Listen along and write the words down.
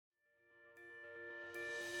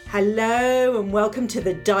Hello and welcome to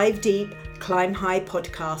the Dive Deep, Climb High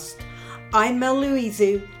podcast. I'm Mel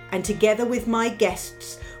Loizou, and together with my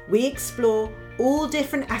guests, we explore all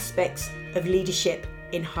different aspects of leadership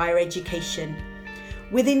in higher education.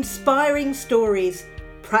 With inspiring stories,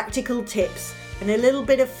 practical tips, and a little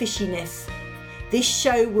bit of fishiness, this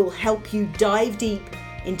show will help you dive deep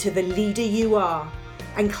into the leader you are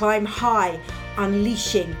and climb high,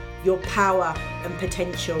 unleashing your power and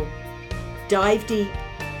potential. Dive deep,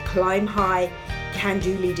 climb high,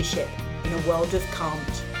 can-do leadership in a world of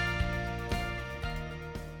can't.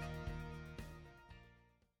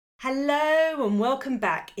 Hello and welcome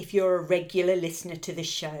back if you're a regular listener to the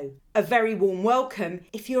show. A very warm welcome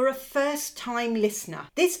if you're a first-time listener.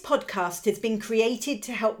 This podcast has been created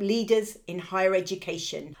to help leaders in higher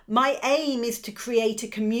education. My aim is to create a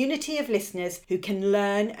community of listeners who can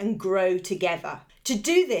learn and grow together. To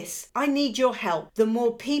do this, I need your help. The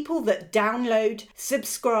more people that download,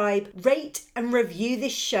 subscribe, rate and review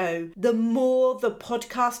this show, the more the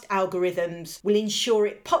podcast algorithms will ensure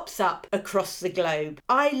it pops up across the globe.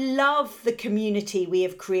 I love the community we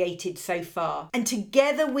have created so far, and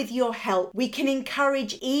together with your help, we can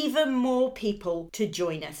encourage even more people to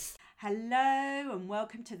join us. Hello and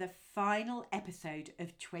welcome to the final episode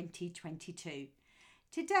of 2022.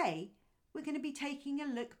 Today, we're going to be taking a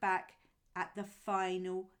look back at the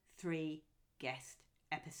final 3 guest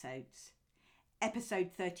episodes. Episode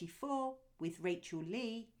 34 with Rachel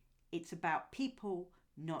Lee, it's about people,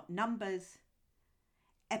 not numbers.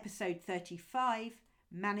 Episode 35,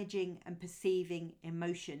 managing and perceiving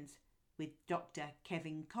emotions with Dr.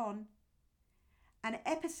 Kevin Conn. And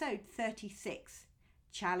episode 36,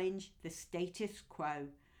 challenge the status quo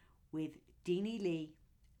with Deanie Lee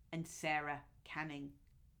and Sarah Canning.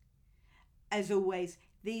 As always,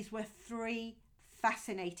 these were 3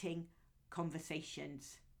 fascinating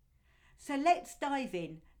conversations. So let's dive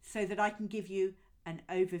in so that I can give you an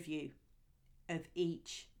overview of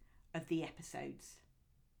each of the episodes.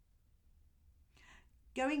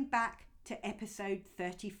 Going back to episode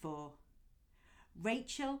 34,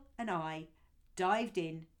 Rachel and I dived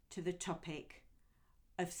in to the topic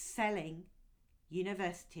of selling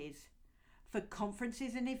universities for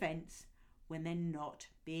conferences and events when they're not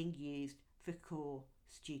being used for core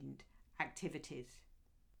student activities.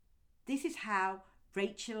 This is how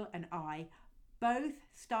Rachel and I both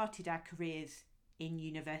started our careers in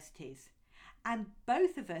universities, and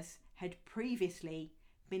both of us had previously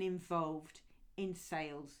been involved in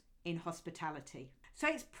sales in hospitality. So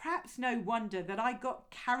it's perhaps no wonder that I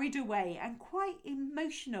got carried away and quite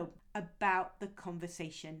emotional about the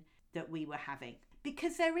conversation that we were having,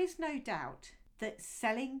 because there is no doubt that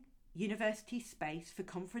selling university space for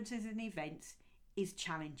conferences and events is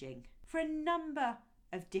challenging for a number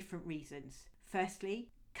of different reasons. Firstly,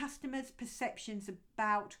 customers' perceptions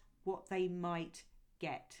about what they might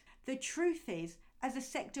get. The truth is, as a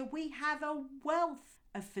sector, we have a wealth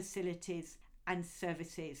of facilities and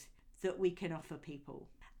services that we can offer people.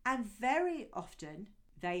 And very often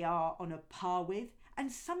they are on a par with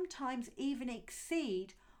and sometimes even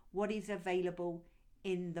exceed what is available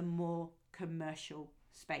in the more commercial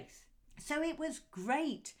space. So it was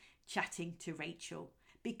great chatting to Rachel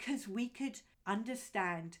because we could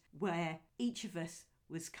understand where each of us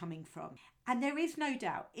was coming from. And there is no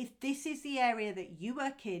doubt, if this is the area that you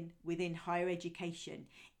work in within higher education,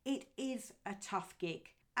 it is a tough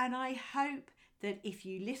gig. And I hope that if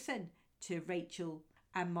you listen to Rachel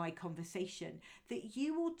and my conversation, that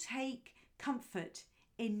you will take comfort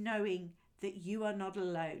in knowing that you are not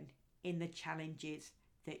alone in the challenges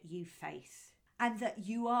that you face, and that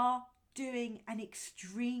you are doing an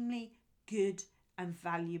extremely good and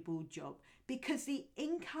valuable job, because the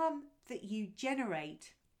income that you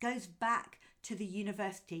generate goes back to the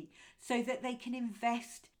university so that they can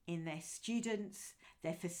invest in their students,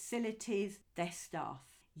 their facilities, their staff.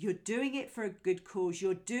 You're doing it for a good cause.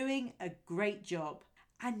 You're doing a great job.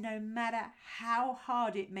 And no matter how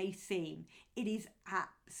hard it may seem, it is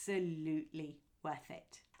absolutely worth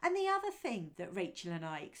it. And the other thing that Rachel and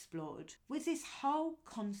I explored was this whole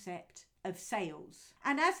concept of sales.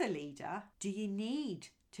 And as a leader, do you need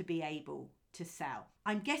to be able to sell?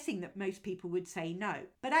 I'm guessing that most people would say no,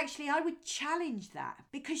 but actually I would challenge that,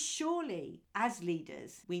 because surely as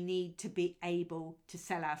leaders we need to be able to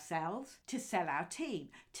sell ourselves, to sell our team,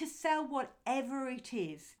 to sell whatever it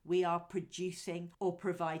is we are producing or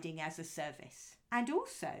providing as a service. And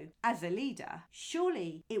also, as a leader,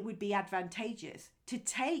 surely it would be advantageous to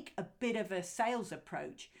take a bit of a sales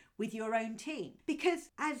approach with your own team. Because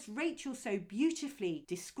as Rachel so beautifully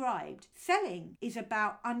described, selling is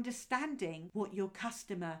about understanding what your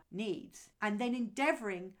customer needs and then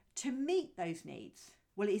endeavouring to meet those needs.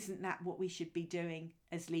 Well, isn't that what we should be doing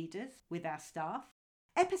as leaders with our staff?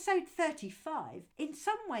 Episode 35 in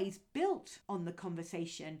some ways built on the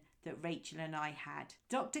conversation that Rachel and I had.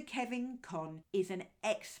 Dr. Kevin Conn is an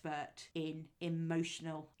expert in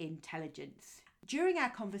emotional intelligence. During our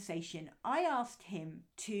conversation, I asked him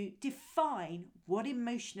to define what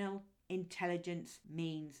emotional intelligence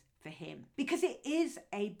means for him, because it is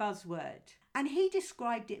a buzzword. And he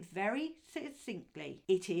described it very succinctly.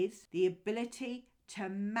 It is the ability to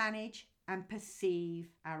manage and perceive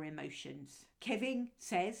our emotions. Kevin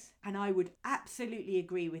says, and I would absolutely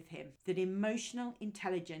agree with him, that emotional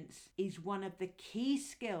intelligence is one of the key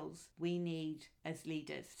skills we need as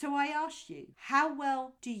leaders. So I ask you, how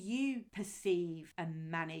well do you perceive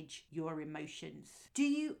and manage your emotions? Do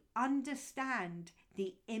you understand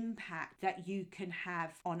the impact that you can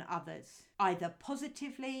have on others, either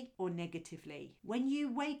positively or negatively? When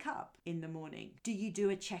you wake up in the morning, do you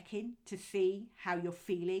do a check-in to see how you're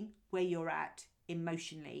feeling, where you're at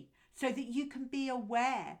emotionally, so that you can be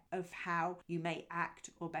aware of how you may act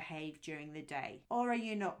or behave during the day? Or are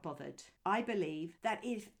you not bothered? I believe that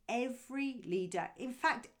if every leader, in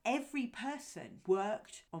fact every person,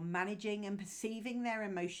 worked on managing and perceiving their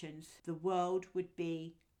emotions, the world would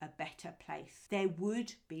be a better place. There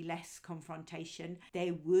would be less confrontation,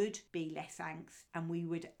 there would be less angst, and we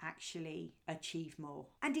would actually achieve more.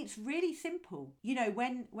 And it's really simple. You know,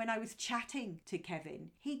 when I was chatting to Kevin,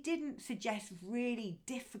 he didn't suggest really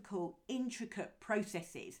difficult, intricate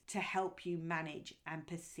processes to help you manage and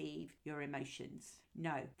perceive your emotions.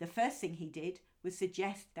 No, the first thing he did was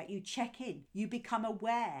suggest that you check in, you become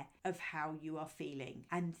aware of how you are feeling,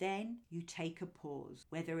 and then you take a pause,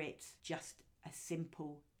 whether it's just a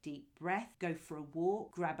simple deep breath, go for a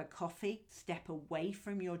walk, grab a coffee, step away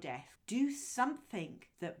from your desk. Do something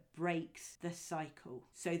that breaks the cycle,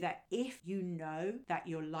 so that if you know that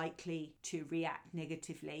you're likely to react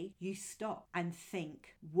negatively, you stop and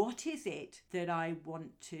think, what is it that I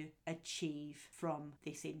want to achieve from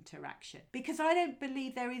this interaction? Because I don't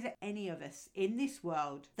believe there is any of us in this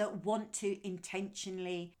world that want to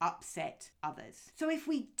intentionally upset others. So if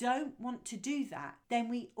we don't want to do that, then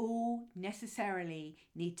we all necessarily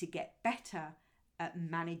need to get better at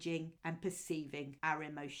managing and perceiving our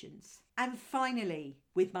emotions. And finally,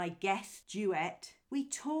 with my guest duet, we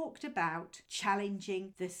talked about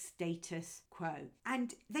challenging the status quo.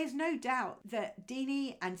 And there's no doubt that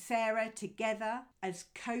Deanie and Sarah, together as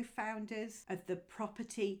co-founders of the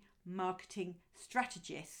Property Marketing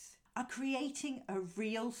Strategists, are creating a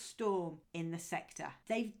real storm in the sector.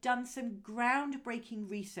 They've done some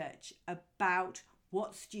groundbreaking research about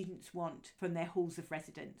what students want from their halls of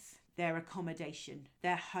residence, their accommodation,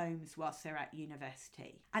 their homes whilst they're at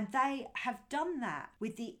university. And they have done that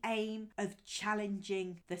with the aim of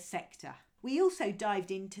challenging the sector. We also dived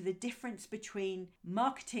into the difference between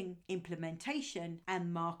marketing implementation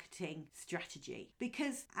and marketing strategy.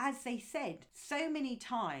 Because as they said, so many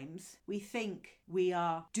times we think we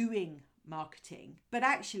are doing marketing, but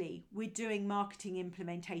actually we're doing marketing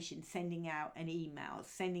implementation, sending out an email,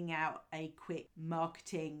 sending out a quick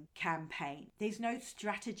marketing campaign. There's no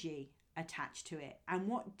strategy attached to it. And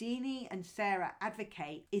what Deanie and Sarah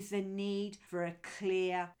advocate is the need for a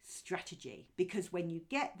clear strategy, because when you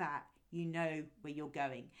get that, you know where you're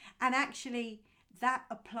going. And actually that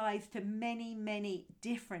applies to many, many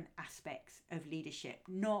different aspects of leadership,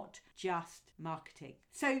 not just marketing.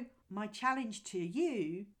 So my challenge to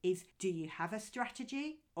you is, do you have a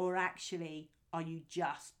strategy, or actually are you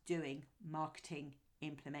just doing marketing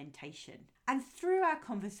implementation? And through our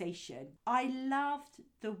conversation, I loved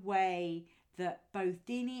the way that both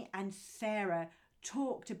Deanie and Sarah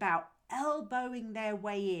talked about elbowing their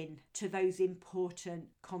way in to those important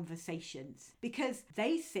conversations, because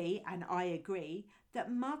they see, and I agree,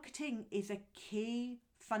 that marketing is a key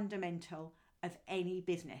fundamental of any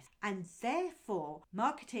business, and therefore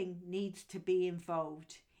marketing needs to be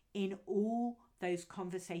involved in all those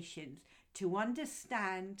conversations to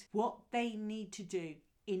understand what they need to do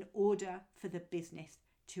in order for the business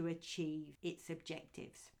to achieve its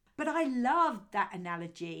objectives. But I loved that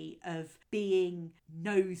analogy of being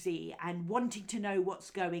nosy and wanting to know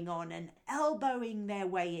what's going on and elbowing their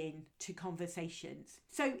way in to conversations.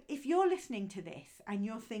 So if you're listening to this and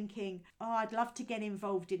you're thinking, oh, I'd love to get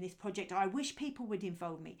involved in this project, I wish people would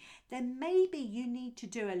involve me, then maybe you need to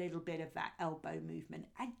do a little bit of that elbow movement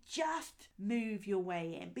and just move your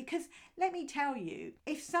way in. Because let me tell you,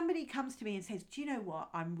 if somebody comes to me and says, do you know what,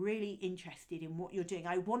 I'm really interested in what you're doing,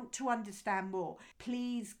 I want to understand more,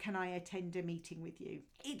 please can I attend a meeting with you?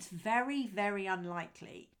 It's very, very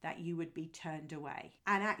unlikely that you would be turned away.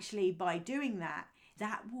 And actually by doing that,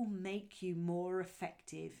 that will make you more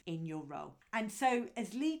effective in your role. And so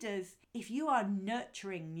as leaders, if you are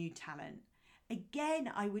nurturing new talent,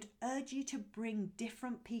 again, I would urge you to bring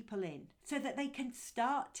different people in so that they can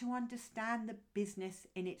start to understand the business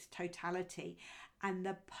in its totality and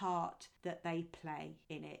the part that they play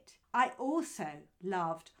in it. I also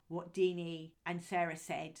loved what Deanie and Sarah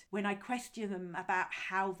said when I questioned them about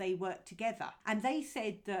how they work together. And they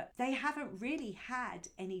said that they haven't really had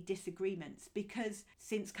any disagreements because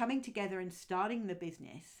since coming together and starting the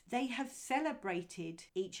business, they have celebrated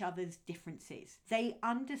each other's differences. They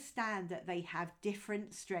understand that they have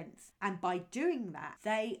different strengths, and by doing that,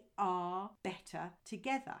 they are better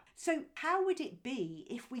together. So how would it be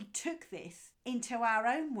if we took this into our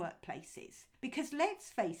own workplaces? Because let's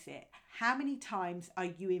face it, how many times are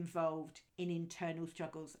you involved in internal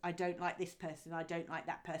struggles? I don't like this person, I don't like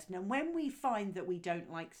that person. And when we find that we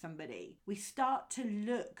don't like somebody, we start to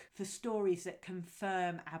look for stories that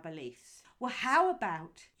confirm our beliefs. Well, how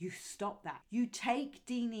about you stop that? You take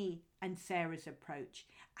Deanie and Sarah's approach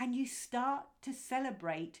and you start to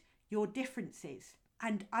celebrate your differences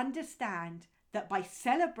and understand that by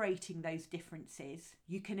celebrating those differences,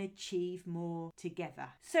 you can achieve more together.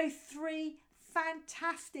 So 3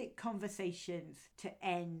 fantastic conversations to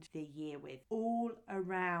end the year with, all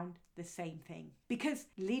around the same thing. Because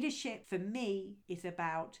leadership for me is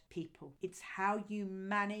about people. It's how you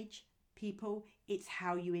manage people. It's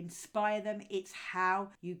how you inspire them. It's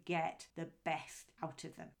how you get the best out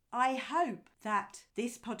of them. I hope that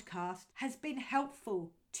this podcast has been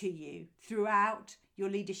helpful to you throughout your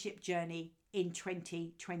leadership journey in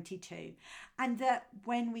 2022, and that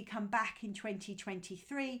when we come back in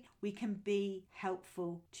 2023 we can be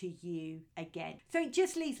helpful to you again. So it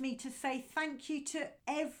just leaves me to say thank you to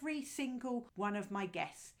every single one of my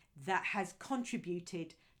guests that has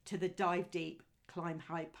contributed to the Dive Deep, Climb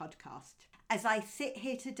High podcast. As I sit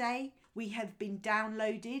here today, we have been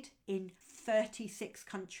downloaded in 36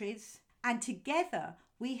 countries, and together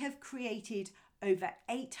we have created over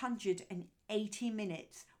 880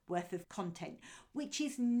 minutes worth of content, which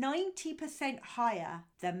is 90% higher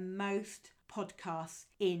than most podcasts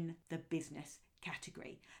in the business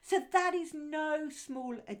category. So that is no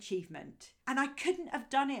small achievement, and I couldn't have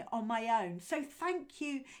done it on my own. So thank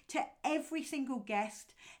you to every single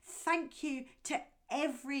guest. Thank you to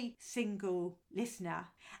every single listener,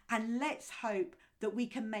 and let's hope that we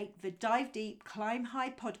can make the Dive Deep, Climb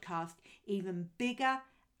High podcast even bigger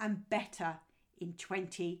and better in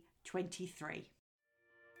 2023.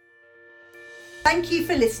 Thank you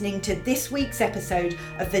for listening to this week's episode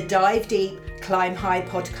of the Dive Deep, Climb High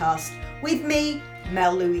podcast with me,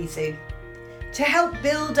 Mel Loizou. To help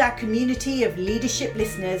build our community of leadership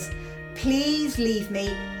listeners, please leave me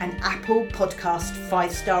an Apple Podcast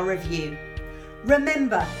 5-star review.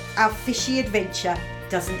 Remember, our fishy adventure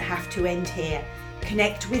doesn't have to end here.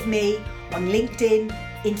 Connect with me on LinkedIn,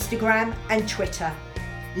 Instagram and Twitter.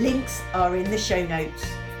 Links are in the show notes.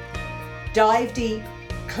 Dive deep,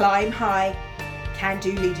 climb high, can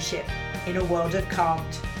do leadership in a world of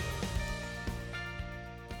can't.